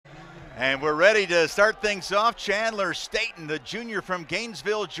And we're ready to start things off. Chandler Staten, the junior from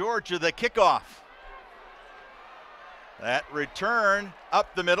Gainesville, Georgia, the kickoff. That return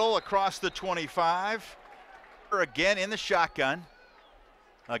up the middle across the 25. Again in the shotgun.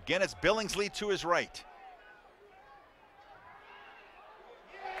 Again, it's Billingsley to his right.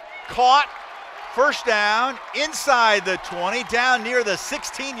 Caught, first down, inside the 20, down near the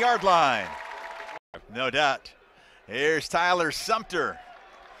 16-yard line. No doubt. Here's Tyler Sumter.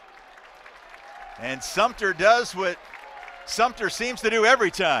 And Sumter does what Sumter seems to do every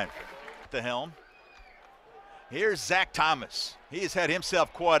time. At the helm. Here's Zach Thomas. He has had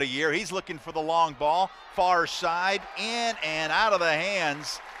himself quite a year. He's looking for the long ball, far side, in and out of the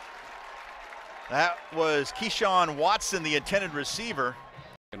hands. That was Keyshawn Watson, the intended receiver.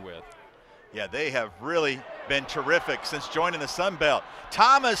 Yeah, they have really been terrific since joining the Sun Belt.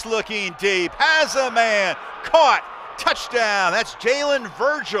 Thomas looking deep, has a man, caught, touchdown. That's Jalen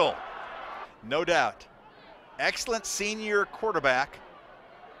Virgil. No doubt. Excellent senior quarterback.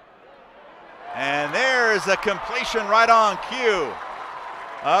 And there's a completion right on cue.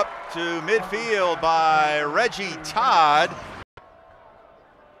 Up to midfield by Reggie Todd.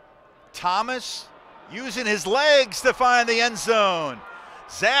 Thomas using his legs to find the end zone.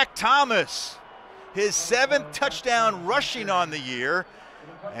 Zach Thomas, his 7th touchdown rushing on the year.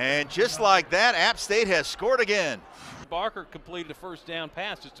 And just like that, App State has scored again. Barker completed a first down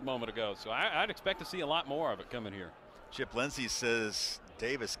pass just a moment ago, so I'd expect to see a lot more of it coming here. Chip Lindsey says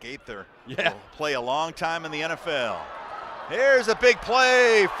Davis Gaither will play a long time in the NFL. Here's a big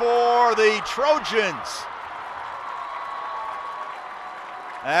play for the Trojans.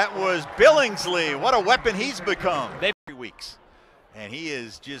 That was Billingsley. What a weapon he's become. 3 weeks. And he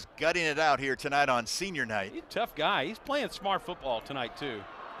is just gutting it out here tonight on senior night. He's a tough guy. He's playing smart football tonight, too.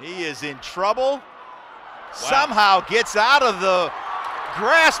 He is in trouble. Wow. Somehow gets out of the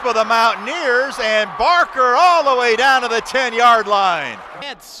grasp of the Mountaineers, and Barker all the way down to the 10-yard line.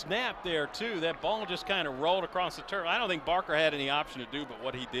 Had snap there, too. That ball just kind of rolled across the turf. I don't think Barker had any option to do but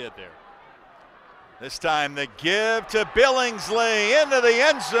what he did there. This time the give to Billingsley into the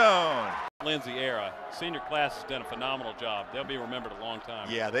end zone. Lindsey era. Senior class has done a phenomenal job. They'll be remembered a long time.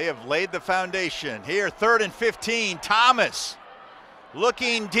 Yeah, they have laid the foundation. Here, 3rd and 15, Thomas.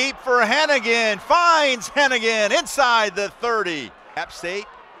 Looking deep for Hennigan, finds Hennigan inside the 30. App State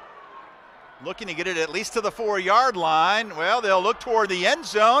looking to get it at least to the 4-yard line. Well, they'll look toward the end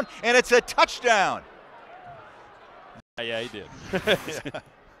zone, and it's a touchdown. Yeah, he did. Yeah.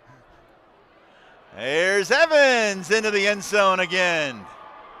 There's Evans into the end zone again.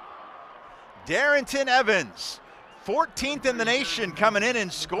 Darrington Evans, 14th in the nation coming in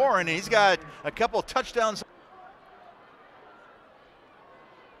and scoring. He's got a couple touchdowns.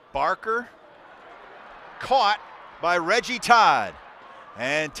 Barker caught by Reggie Todd.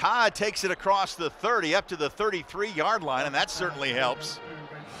 And Todd takes it across the 30 up to the 33-yard line, and that certainly helps.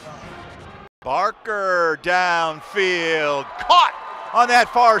 Barker downfield, caught on that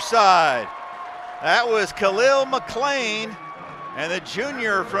far side. That was Khalil McLean, and the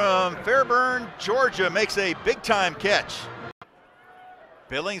junior from Fairburn, Georgia, makes a big-time catch.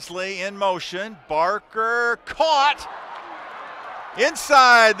 Billingsley in motion. Barker caught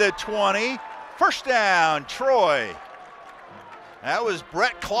inside the 20. First down, Troy. That was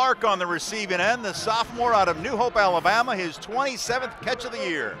Brett Clark on the receiving end, the sophomore out of New Hope, Alabama, his 27th catch of the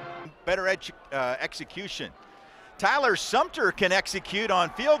year. Better execution. Tyler Sumter can execute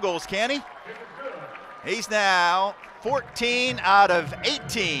on field goals, can he? He's now 14 out of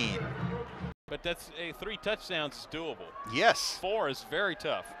 18. But that's 3 touchdowns is doable. Yes. 4 is very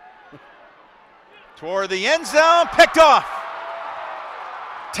tough. Toward the end zone, picked off.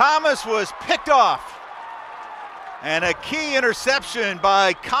 Thomas was picked off. And a key interception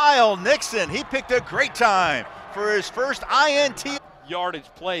by Kyle Nixon. He picked a great time for his first INT. Yardage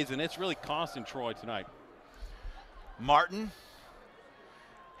plays, and it's really costing Troy tonight. Martin.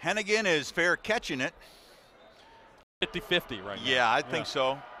 Hennigan is fair catching it. 50-50 right now. Yeah, I think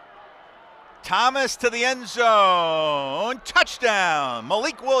so. Thomas to the end zone. Touchdown,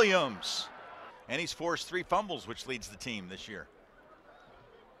 Malik Williams. And he's forced 3 fumbles, which leads the team this year.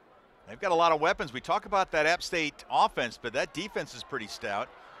 They've got a lot of weapons. We talk about that App State offense, but that defense is pretty stout.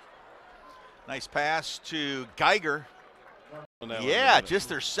 Nice pass to Geiger. Yeah, just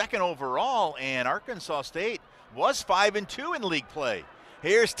their 2nd overall, and Arkansas State was 5-2 in league play.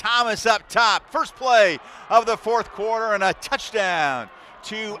 Here's Thomas up top. First play of the 4th quarter and a touchdown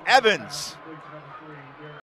to Evans.